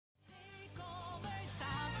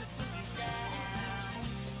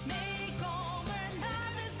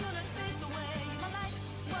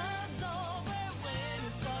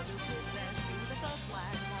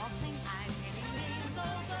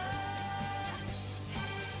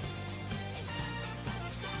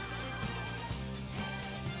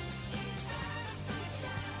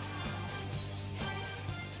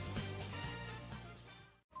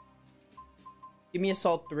Give me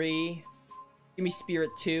Assault 3. Give me Spirit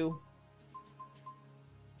 2.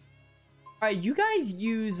 Alright, you guys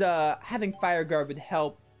use, having Fire Guard would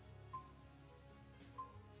help.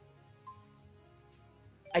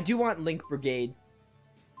 I do want Link Brigade.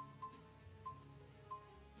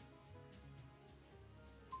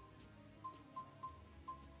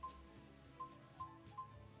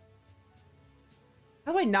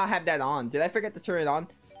 How do I not have that on? Did I forget to turn it on?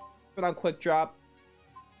 Put on Quick Drop.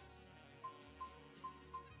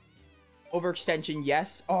 Overextension,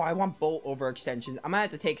 yes. Oh, I want Bolt overextensions. I might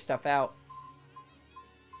have to take stuff out.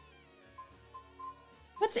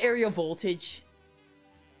 What's Aerial Voltage?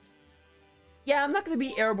 Yeah, I'm not going to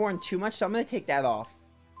be airborne too much, so I'm going to take that off.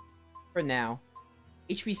 For now.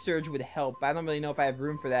 HP Surge would help, but I don't really know if I have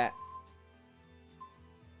room for that.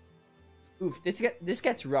 Oof, this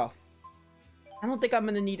gets rough. I don't think I'm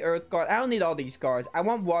going to need Earth Guard. I don't need all these guards. I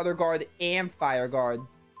want Water Guard and Fire Guard.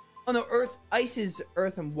 Oh no, Ice is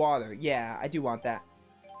Earth and Water. Yeah, I do want that.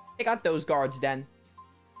 Take out those guards then.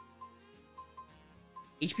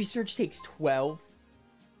 HP Surge takes 12.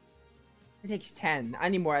 It takes 10. I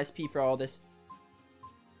need more SP for all this.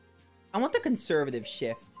 I want the Conservative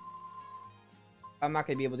Shift. I'm not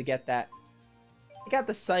going to be able to get that. Take out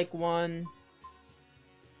the Psych one.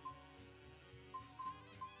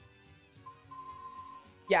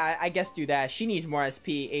 Yeah, I guess do that. She needs more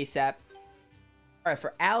SP ASAP. Alright,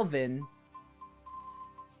 for Alvin,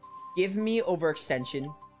 give me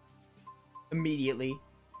Overextension immediately.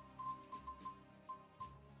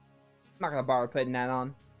 I'm not gonna bother putting that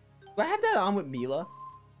on. Do I have that on with Milla?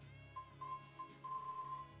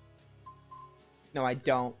 No, I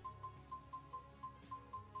don't.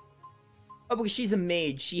 Oh, because she's a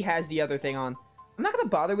mage. She has the other thing on. I'm not gonna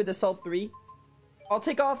bother with Assault 3. I'll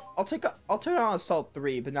turn on Assault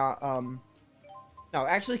 3, but not, no,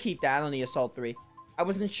 actually keep that on the Assault 3. I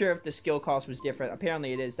wasn't sure if the skill cost was different.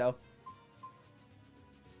 Apparently it is, though.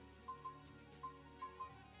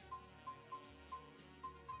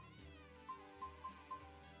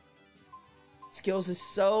 Skills is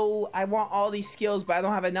so... I want all these skills, but I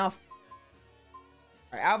don't have enough.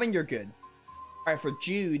 Alright, Alvin, you're good. Alright, for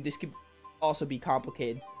Jude, this could also be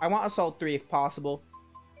complicated. I want Assault 3 if possible.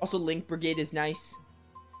 Also, Link Brigade is nice.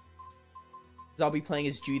 Because I'll be playing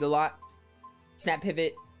as Jude a lot. Snap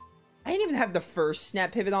Pivot. I didn't even have the first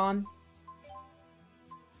Snap Pivot on.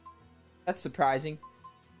 That's surprising.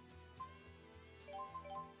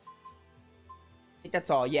 I think that's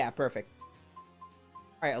all. Yeah, perfect.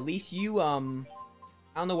 Alright, at least you, I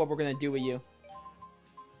don't know what we're gonna do with you.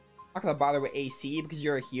 I'm not gonna bother with AC because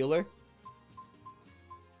you're a healer.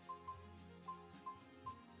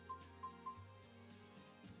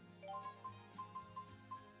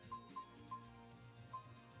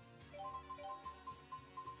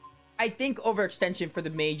 I think overextension for the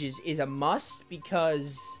mages is a must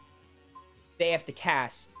because they have to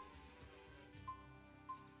cast.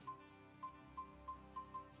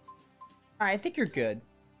 Alright, I think you're good.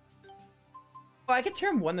 Oh, I could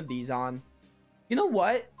turn one of these on. You know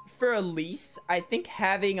what? For Elise, I think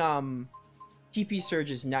having TP Surge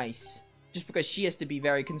is nice. Just because she has to be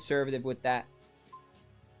very conservative with that.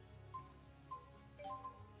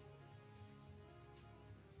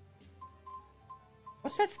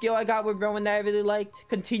 What's that skill I got with Rowan that I really liked?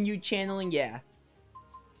 Continued channeling? Yeah.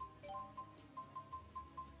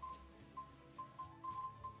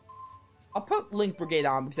 I'll put Link Brigade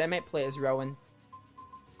on because I might play as Rowan.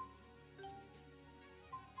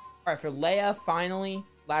 Alright, for Leia, finally,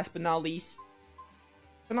 last but not least,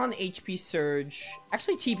 put on HP Surge.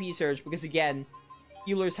 Actually, TP Surge because, again,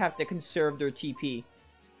 healers have to conserve their TP.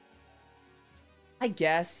 I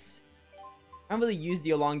guess. I don't really use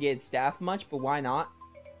the elongated staff much, but why not?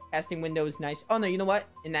 Casting window is nice. Oh no, you know what?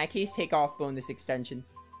 In that case, take off bonus extension.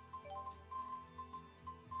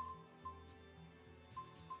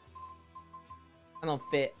 I don't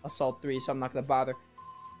fit Assault 3, so I'm not gonna bother.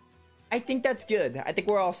 I think that's good. I think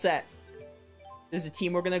we're all set. This is the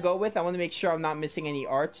team we're gonna go with. I want to make sure I'm not missing any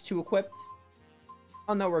arts to equip.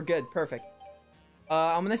 Oh no, we're good. Perfect.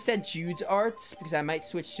 I'm gonna set Jude's arts because I might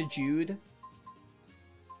switch to Jude.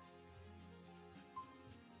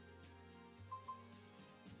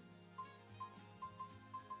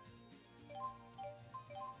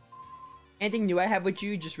 Anything new I have with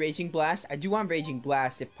you? Just Raging Blast? I do want Raging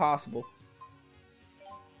Blast if possible.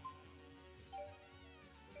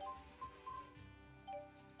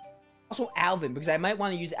 Also Alvin, because I might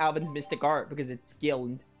want to use Alvin's Mystic Art because it's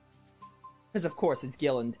Gilland. Because of course it's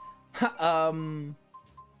Gilland. Dragon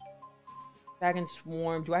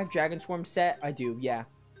Swarm. Do I have Dragon Swarm set? I do, yeah.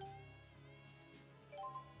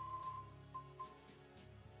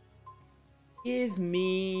 Give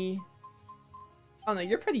me Oh no,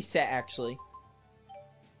 you're pretty set actually.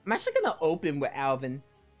 I'm actually gonna open with Alvin.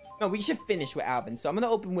 No, we should finish with Alvin. So I'm gonna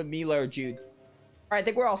open with Milla or Jude. Alright, I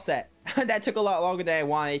think we're all set. That took a lot longer than I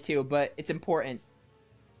wanted to, but it's important.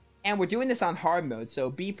 And we're doing this on hard mode, so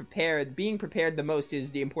be prepared. Being prepared the most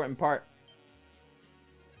is the important part.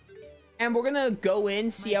 And we're gonna go in,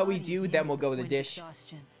 see how we do, then we'll go to the dish.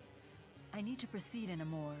 I need to proceed in a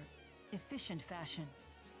more efficient fashion.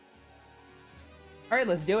 Alright,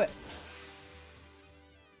 let's do it.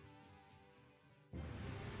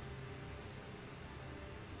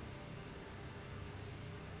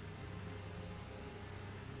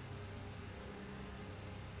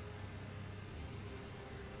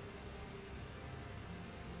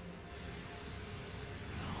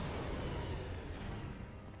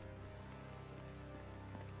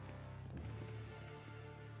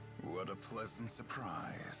 What a pleasant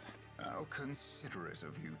surprise. How considerate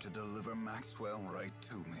of you to deliver Maxwell right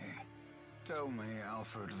to me. Tell me,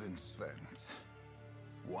 Alfred Vincent,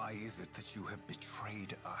 why is it that you have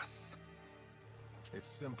betrayed us? It's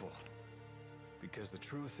simple. Because the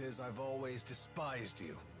truth is, I've always despised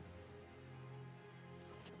you.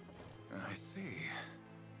 I see.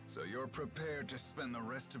 So you're prepared to spend the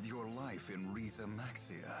rest of your life in Riza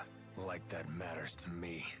Maxia? Like that matters to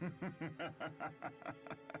me.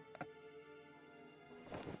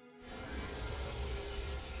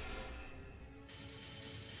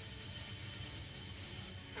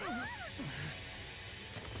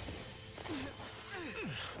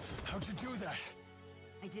 How'd you do that?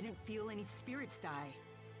 I didn't feel any spirits die.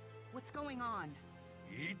 What's going on?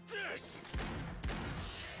 Eat this!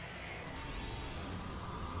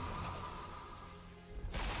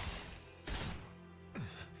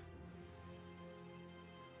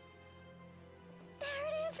 There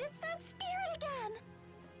it is! It's that spirit again!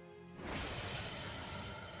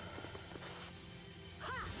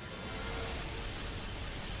 Ha!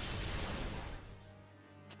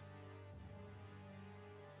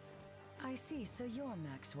 I see, so you're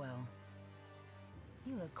Maxwell.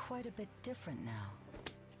 You look quite a bit different now.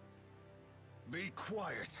 Be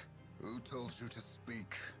quiet! Who told you to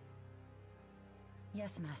speak?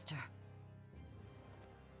 Yes, Master.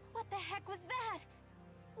 What the heck was that?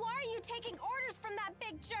 Why are you taking orders from that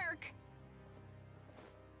big jerk?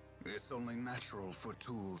 It's only natural for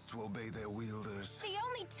tools to obey their wielders. The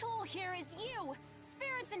only tool here is you!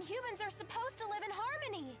 Spirits and humans are supposed to live in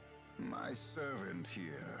harmony! My servant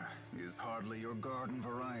here is hardly your garden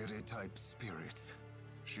variety type spirit.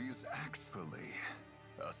 She's actually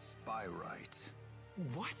a spyrite.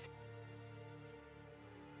 What?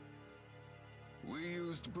 We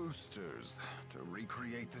used boosters to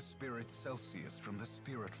recreate the spirit Celsius from the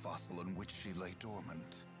spirit fossil in which she lay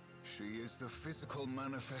dormant. She is the physical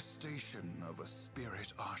manifestation of a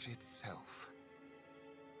spirit art itself.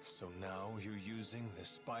 So now you're using the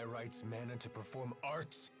Spyrite's mana to perform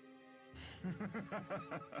arts?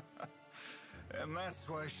 And that's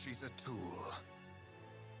why she's a tool.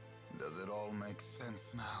 Does it all make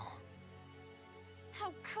sense now?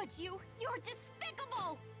 How could you? You're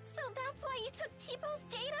despicable! So that's why you took Tipo's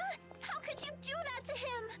data? How could you do that to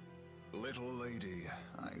him? Little lady,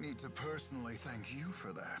 I need to personally thank you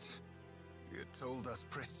for that. You told us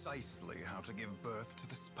precisely how to give birth to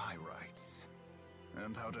the Spyrites,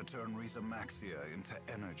 and how to turn Rizamaxia into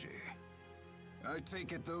energy. I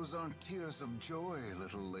take it those aren't tears of joy,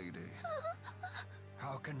 little lady.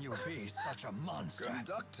 How can you be such a monster?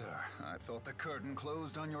 Conductor, I thought the curtain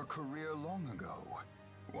closed on your career long ago.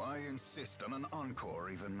 Why insist on an encore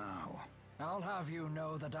even now? I'll have you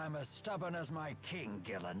know that I'm as stubborn as my king,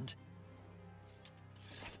 Gilland.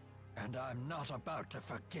 And I'm not about to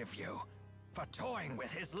forgive you for toying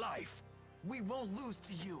with his life. We won't lose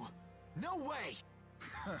to you. No way!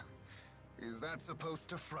 Is that supposed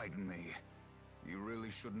to frighten me? You really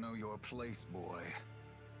should know your place, boy.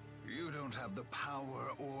 You don't have the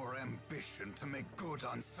power or ambition to make good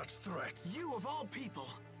on such threats. You, of all people,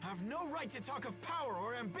 have no right to talk of power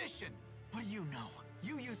or ambition. What do you know?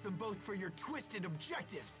 You use them both for your twisted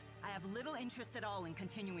objectives. I have little interest at all in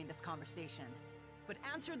continuing this conversation. But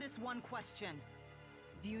answer this one question.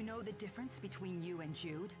 Do you know the difference between you and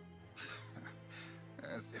Jude?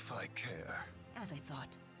 As if I care. As I thought.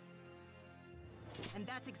 And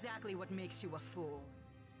that's exactly what makes you a fool.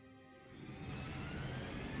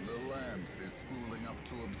 The lance is spooling up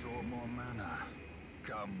to absorb more mana.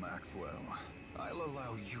 Come, Maxwell. I'll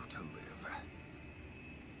allow you to live.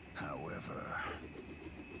 However...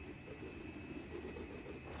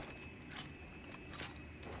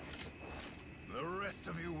 the rest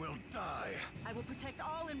of you will die. I will protect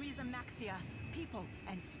all in Rizamaxia, people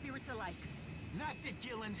and spirits alike. That's it,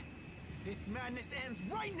 Gilland. This madness ends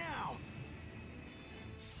right now!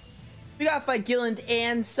 We gotta fight Gilland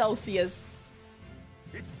and Celsius.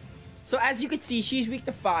 So as you can see, she's weak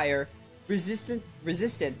to fire, resistant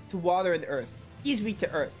to water and earth. He's weak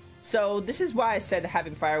to earth. So this is why I said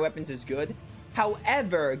having fire weapons is good.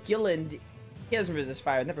 However, Gilland, he doesn't resist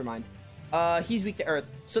fire, never mind. He's weak to earth.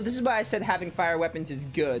 So this is why I said having fire weapons is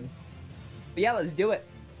good. But yeah, let's do it.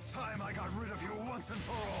 Time I got rid of you once and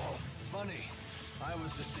for all. Funny. I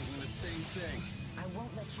was just thinking the same thing. I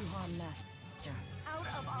won't let you harm Master. Out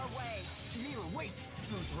of our way. Milla, wait.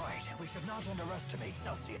 Drew's right. We should not underestimate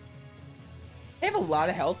Celsius. They have a lot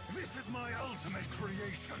of health. This is my ultimate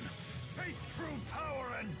creation. Taste true power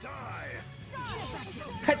and die.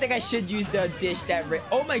 I think I should use the dish that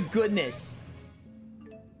oh my goodness.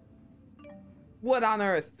 What on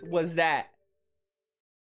earth was that?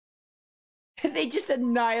 They just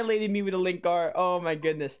annihilated me with a link guard. Oh my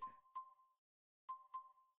goodness.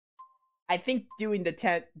 I think doing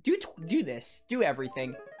the do this. Do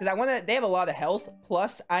everything. Because I wanna they have a lot of health.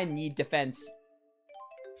 Plus I need defense.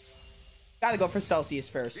 Gotta go for Celsius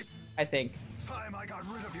first, I think. Time I got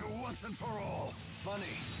rid of you once and for all. Funny.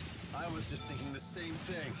 I was just thinking the same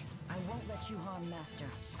thing. I won't let you harm Master.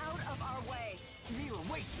 Out of our way. Milla,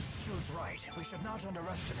 wait. Drew's right. We should not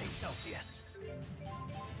underestimate Celsius.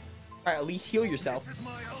 Alright, at least heal yourself. This is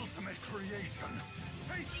my ultimate creation.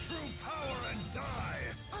 Taste true power and die.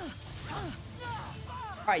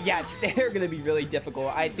 Alright, yeah, they're gonna be really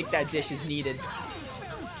difficult. I think that dish is needed.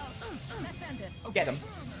 Get him.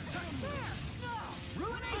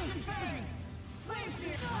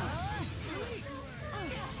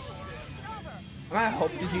 I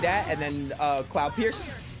hope to do that, and then Cloud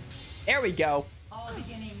Pierce. There we go. All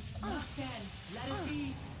beginning must end. Let it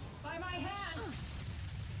be by my hand.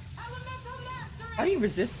 Elemental mastery. How do you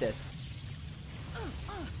resist this?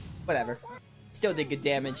 Whatever. Still did good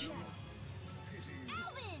damage.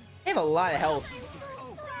 They have a lot of health.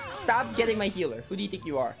 Stop getting my healer. Who do you think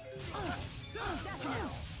you are?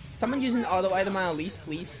 Someone use an auto item on Elise,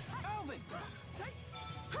 please.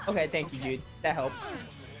 Okay, thank you, Jude. That helps.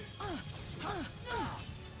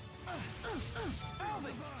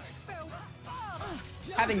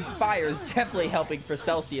 Having fire is definitely helping for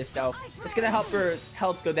Celsius, though. It's gonna help her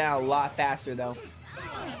health go down a lot faster, though.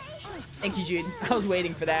 Thank you, Jude. I was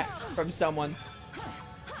waiting for that from someone.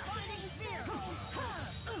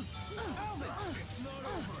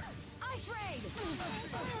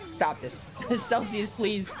 Stop this. Celsius,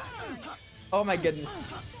 please. Oh my goodness.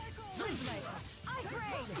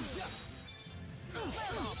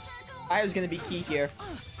 Fire's gonna be key here.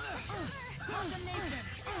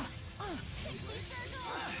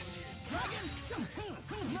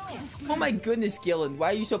 Oh my goodness, Gilland.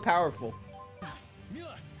 Why are you so powerful?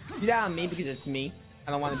 Do that on me because it's me.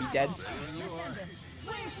 I don't want to be dead.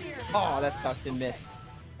 Oh, that sucked and missed.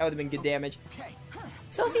 That would have been good damage.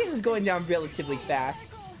 Celsius is going down relatively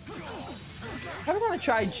fast. I want to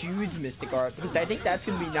try Jude's Mystic Art because I think that's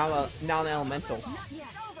going to be non-elemental.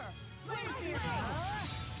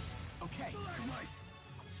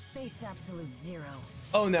 Base absolute zero.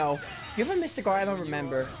 Oh no. You have a Mystic Art? I don't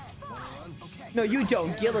remember. No, you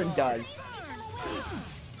don't. Gilland does.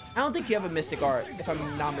 I don't think you have a Mystic Art, if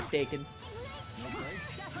I'm not mistaken.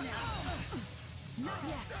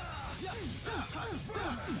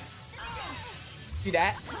 Do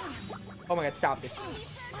that. Oh my god, stop this.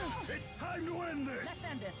 It's time to end this.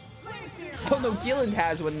 Oh no, Gilland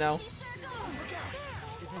has one though.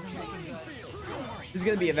 This is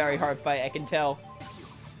gonna be a very hard fight, I can tell.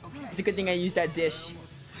 It's a good thing I used that dish.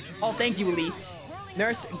 Oh, thank you, Elise.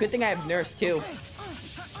 Nurse, good thing I have Nurse too.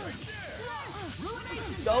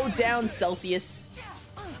 Go down, Celsius.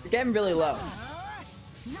 You're getting really low.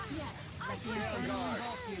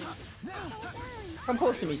 Come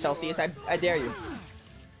close to me, Celsius. I dare you.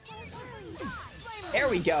 There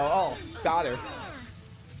we go. Oh, got her.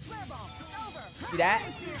 See that?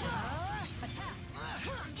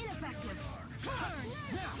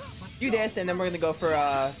 Do this, and then we're gonna go for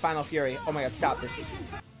Final Fury. Oh my god, stop this.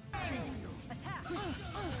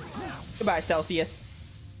 Goodbye, Celsius.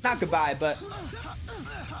 Not goodbye, but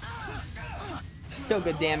still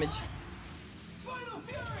good damage.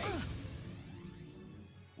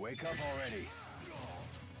 Wake up already.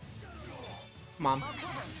 Come on.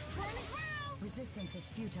 Resistance is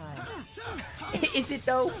futile. Is it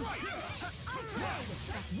though?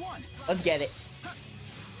 Let's get it.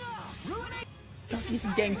 Celsius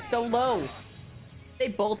is getting so low. They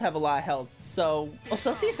both have a lot of health, so... Oh,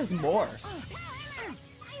 Celsius has more.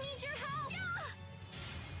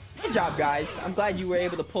 Good job, guys. I'm glad you were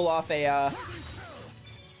able to pull off oh,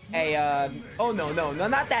 no,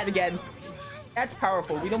 not that again. That's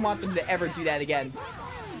powerful. We don't want them to ever do that again.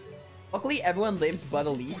 Luckily, everyone lived but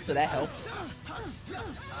Elise, so that helps.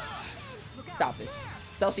 Stop this.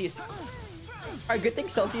 Celsius. Alright, good thing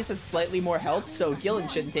Celsius has slightly more health, so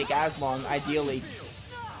Gilland shouldn't take as long, ideally.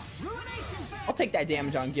 I'll take that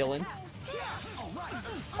damage on Gilland.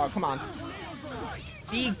 Oh, come on.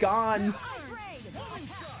 Be gone.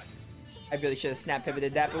 I really should have snap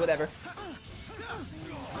pivoted that, but whatever.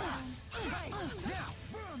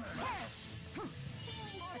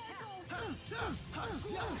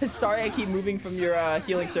 Sorry I keep moving from your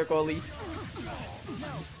healing circle, Elise.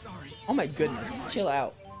 Oh my goodness. Chill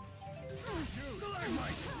out.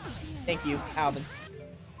 Thank you, Alvin.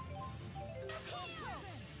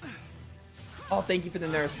 Oh, thank you for the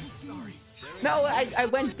nurse. No, I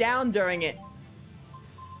went down during it.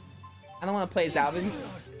 I don't want to play as Alvin.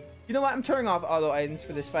 You know what? I'm turning off auto items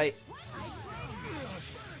for this fight.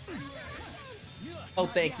 Oh,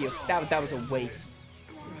 thank you. That was a waste.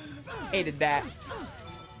 Hated that.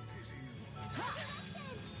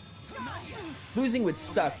 Losing would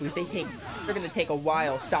suck because they're gonna take a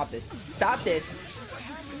while. Stop this. Stop this.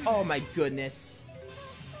 Oh my goodness.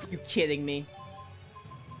 You kidding me?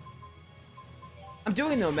 I'm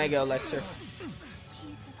doing the Omega Elixir.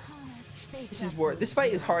 This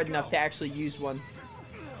fight is hard enough to actually use one.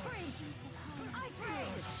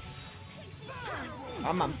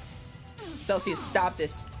 Come on. Celsius, stop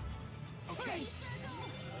this.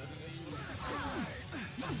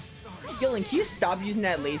 Gilland, can you stop using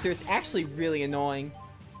that laser? It's actually really annoying.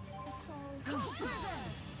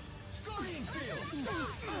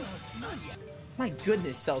 My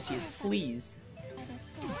goodness, Celsius, please.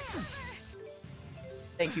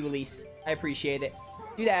 Thank you, Elise. I appreciate it.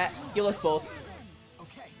 Do that. Heal us both.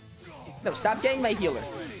 No, stop getting my healer.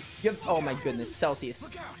 You have, oh my goodness, Celsius.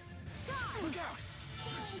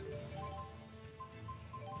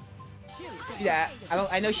 Do that.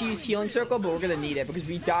 I know she used healing circle, but we're gonna need it because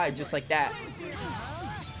we died just like that.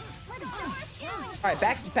 Alright,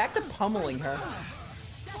 back to pummeling her.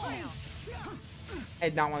 I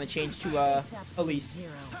did not want to change to Elise.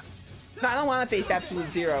 No, I don't want to face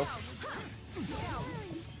Absolute Zero.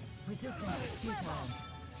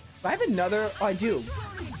 Do I have another? Oh, I do.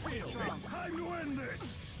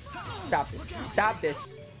 Stop this. Stop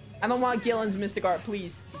this. I don't want Gilland's Mystic Art,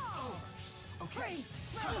 please.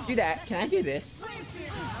 Do that. Can I do this?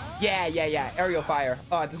 Yeah. Aerial fire.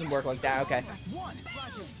 Oh, it doesn't work like that. Okay.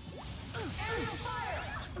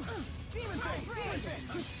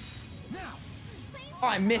 Oh,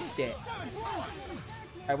 I missed it.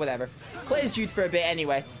 Alright, whatever. Play as Jude for a bit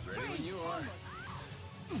anyway.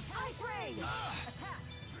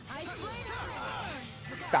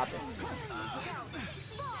 Stop this.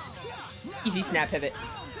 Easy snap pivot.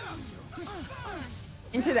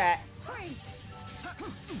 Into that.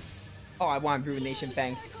 Oh, I want Ruination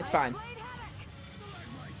Fangs. It's fine.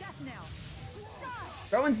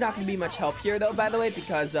 Rowan's not going to be much help here, though, by the way,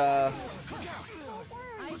 because of,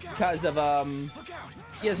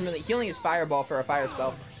 he doesn't really, healing his Fireball for a fire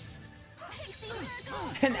spell.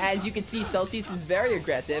 And as you can see, Celsius is very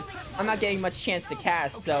aggressive. I'm not getting much chance to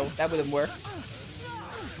cast, so that wouldn't work.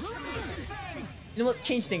 You know what?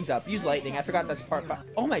 Change things up. Use lightning. I forgot that's part 5.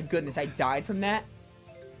 Oh my goodness, I died from that.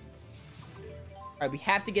 Alright, we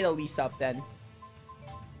have to get Elise up then.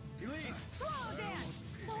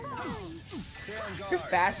 You're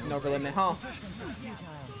fast and over limit, huh?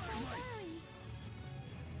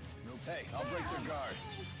 Hey, I'll break their guard.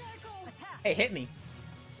 Hey, hit me.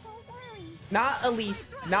 Not Elise.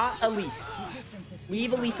 Not Elise.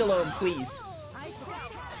 Leave Elise alone, please.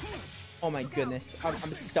 Oh my goodness.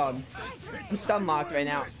 I'm stunned. I'm stun locked right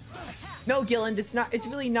now. No, Gilland, it's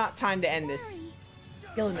really not time to end this.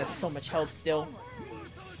 Gilland has so much health still.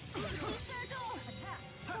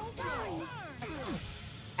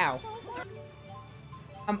 Ow.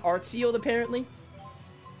 I'm art sealed apparently.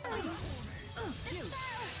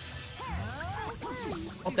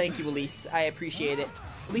 Oh, thank you, Elise. I appreciate it.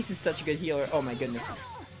 Elise is such a good healer. Oh my goodness.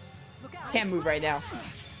 Can't move right now.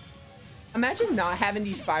 Imagine not having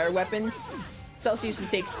these fire weapons. Celsius would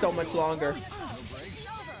take so much longer.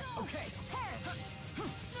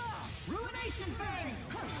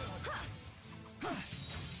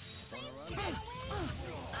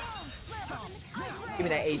 Give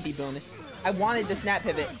me that AC bonus. I wanted the snap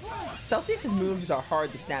pivot. Celsius's moves are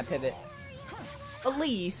hard to snap pivot.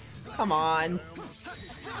 Elise, come on.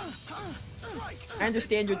 I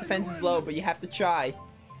understand your defense is low, but you have to try.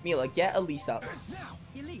 Milla, get Elise up.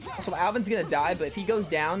 Also, Alvin's gonna die, but if he goes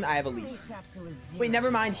down, I have Elise. Wait, never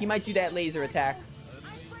mind. He might do that laser attack.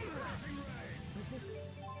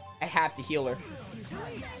 I have to heal her.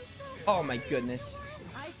 Oh my goodness.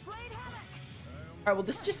 Alright, well,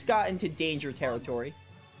 this just got into danger territory.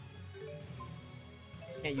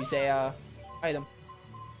 Can't use a item.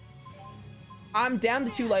 I'm down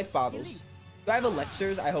to 2 life bottles. Do I have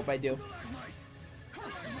elixirs? I hope I do.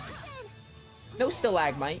 No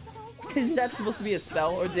stalagmite. Isn't that supposed to be a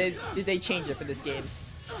spell, or did they change it for this game?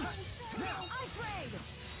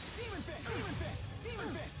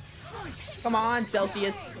 Come on,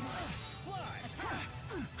 Celsius.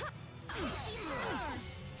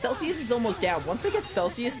 Celsius is almost down. Once I get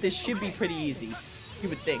Celsius, this should be pretty easy. You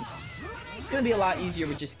would think. It's gonna be a lot easier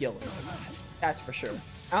with just Gilland. That's for sure.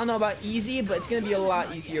 I don't know about easy, but it's gonna be a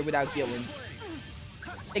lot easier without Gilland.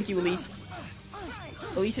 Thank you, Elise.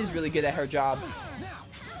 Elise is really good at her job.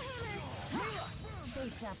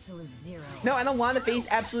 Face absolute zero. No, I don't want to face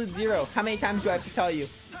absolute zero. How many times do I have to tell you?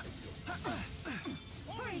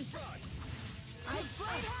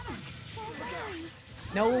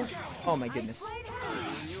 No. Oh my goodness.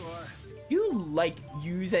 You like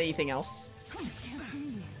use anything else?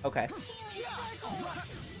 Okay.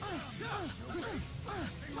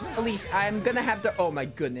 Elise, I'm gonna have to. Oh my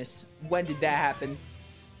goodness. When did that happen?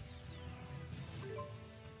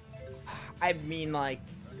 I mean, like,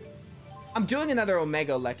 I'm doing another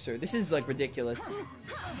Omega Elixir. This is like ridiculous.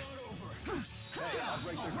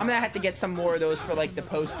 I'm gonna have to get some more of those for like the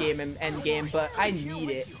post game and end game, but I need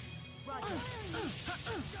it.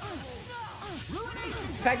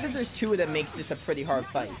 The fact that there's 2 of them makes this a pretty hard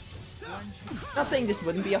fight. I'm not saying this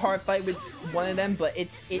wouldn't be a hard fight with one of them, but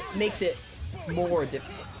it makes it more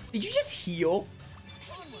difficult. Did you just heal?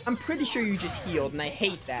 I'm pretty sure you just healed, and I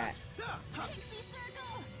hate that.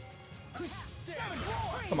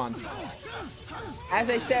 Come on. As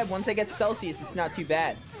I said, once I get Celsius, it's not too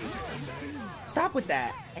bad. Stop with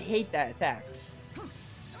that. I hate that attack.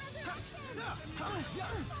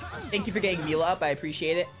 Thank you for getting Milla up. I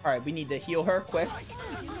appreciate it. Alright, we need to heal her quick.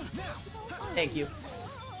 Thank you.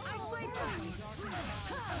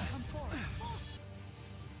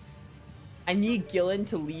 I need Gilland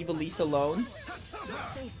to leave Elise alone.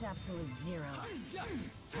 Face absolute zero.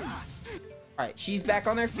 Alright, she's back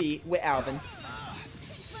on her feet with Alvin.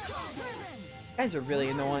 You guys are really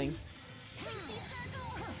annoying.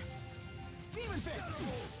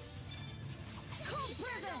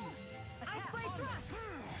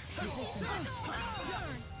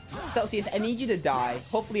 Celsius, I need you to die.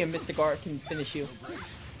 Hopefully a Mystic Art can finish you.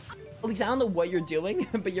 At least I don't know what you're doing,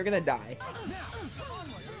 but you're gonna die.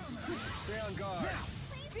 Stay on guard.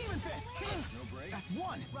 Demon Fist. No break. That's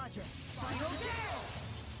 1. Roger.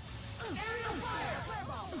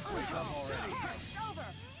 Wake up already.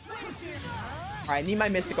 Alright, I need my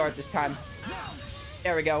Mystic Art this time.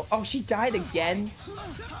 There we go. Oh, she died again?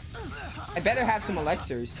 I better have some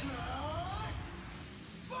elixirs.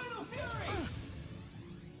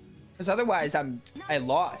 Because otherwise, I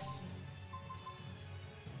lost.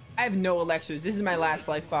 I have no elixirs. This is my last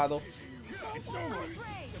life bottle.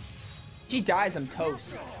 She dies, I'm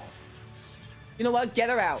toast. You know what? Get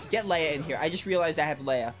her out. Get Leia in here. I just realized I have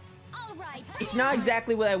Leia. It's not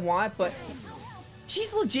exactly what I want, but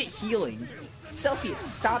she's legit healing. Celsius,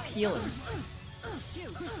 stop healing.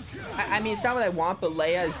 I mean, it's not what I want, but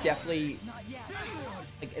Leia is definitely...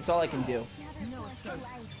 like, it's all I can do.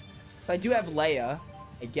 So I do have Leia,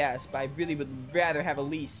 I guess, but I really would rather have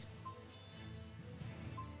Elise.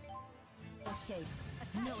 Escape.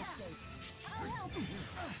 No escape.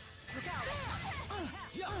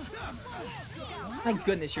 My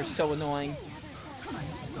goodness, you're so annoying.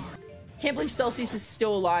 Can't believe Celsius is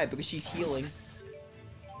still alive because she's healing.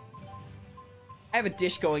 I have a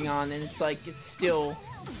dish going on and it's like, it's still...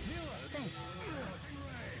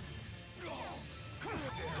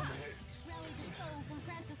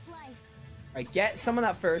 Alright, get someone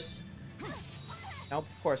up first. Nope,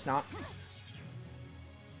 of course not.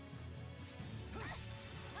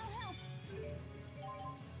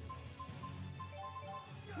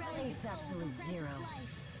 Face absolute zero.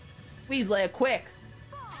 Please, Leia, quick!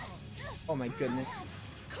 Oh my goodness.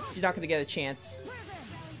 She's not gonna get a chance.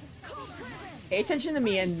 Pay attention to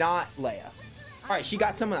me and not Leia. Alright, she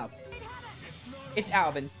got someone up. It's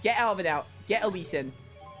Alvin. Get Alvin out. Get Elise in.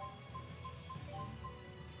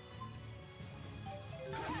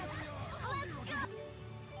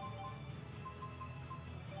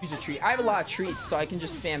 Use a treat. I have a lot of treats, so I can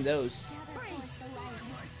just spam those.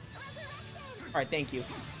 Alright, thank you.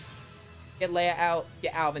 Get Leia out.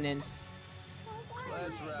 Get Alvin in.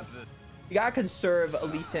 Let's wrap this. You gotta conserve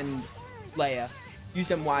Elise and Leia. Use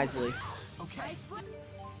them wisely. Okay.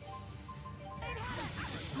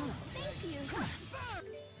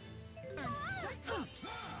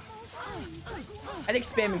 I think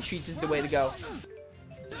spamming treats is the way to go.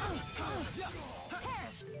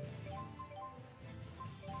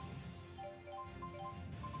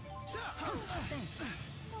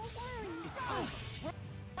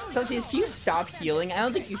 Celsius, can you stop healing? I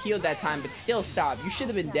don't think you healed that time, but still stop. You should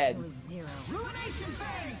have been dead. Absolute zero.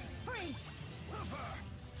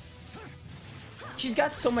 She's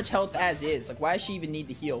got so much health as is. Like, why does she even need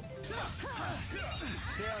to heal?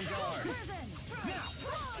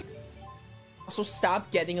 Also,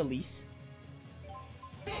 stop getting Elise.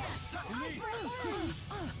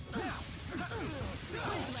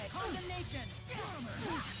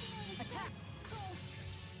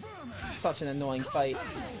 Such an annoying fight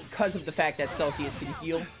because of the fact that Celsius can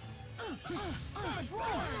heal.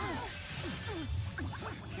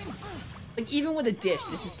 Like, even with a dish,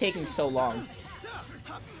 this is taking so long.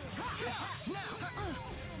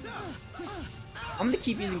 I'm gonna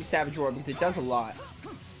keep using Savage Roar because it does a lot.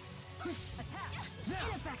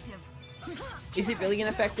 Is it really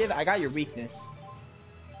ineffective? I got your weakness.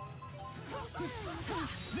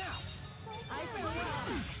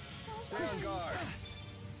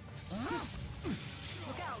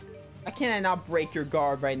 Why can't I not break your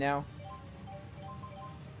guard right now?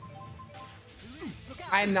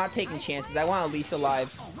 I am not taking chances. I want Elise alive.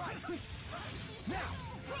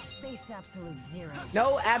 Face absolute zero.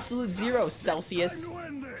 No, absolute zero, Celsius.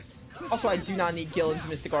 Also, I do not need Gilland's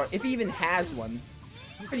Mystic Art, if he even has one.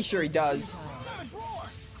 I'm pretty sure he does.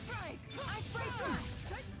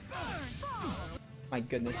 My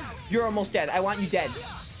goodness. You're almost dead. I want you dead.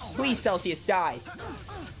 Please, Celsius, die.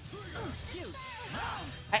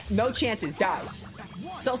 No chances, die.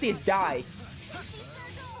 Celsius, die.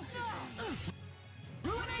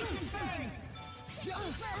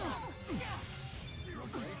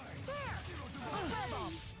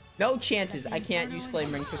 No chances. I can't use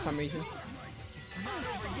Flame Ring for some reason.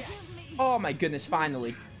 Oh my goodness,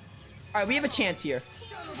 finally. Alright, we have a chance here.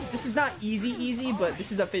 This is not easy, but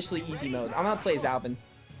this is officially easy mode. I'm gonna play as Alvin.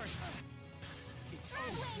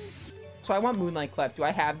 So I want Moonlight Clef. Do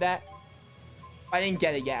I have that? I didn't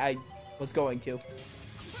get it yet. I was going to.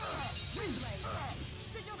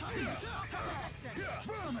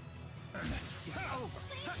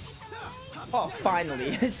 Oh,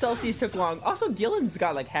 finally. Celsius took long. Also, Gilland's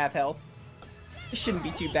got like half health. This shouldn't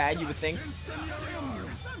be too bad, you would think.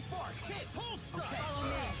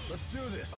 Let's do this.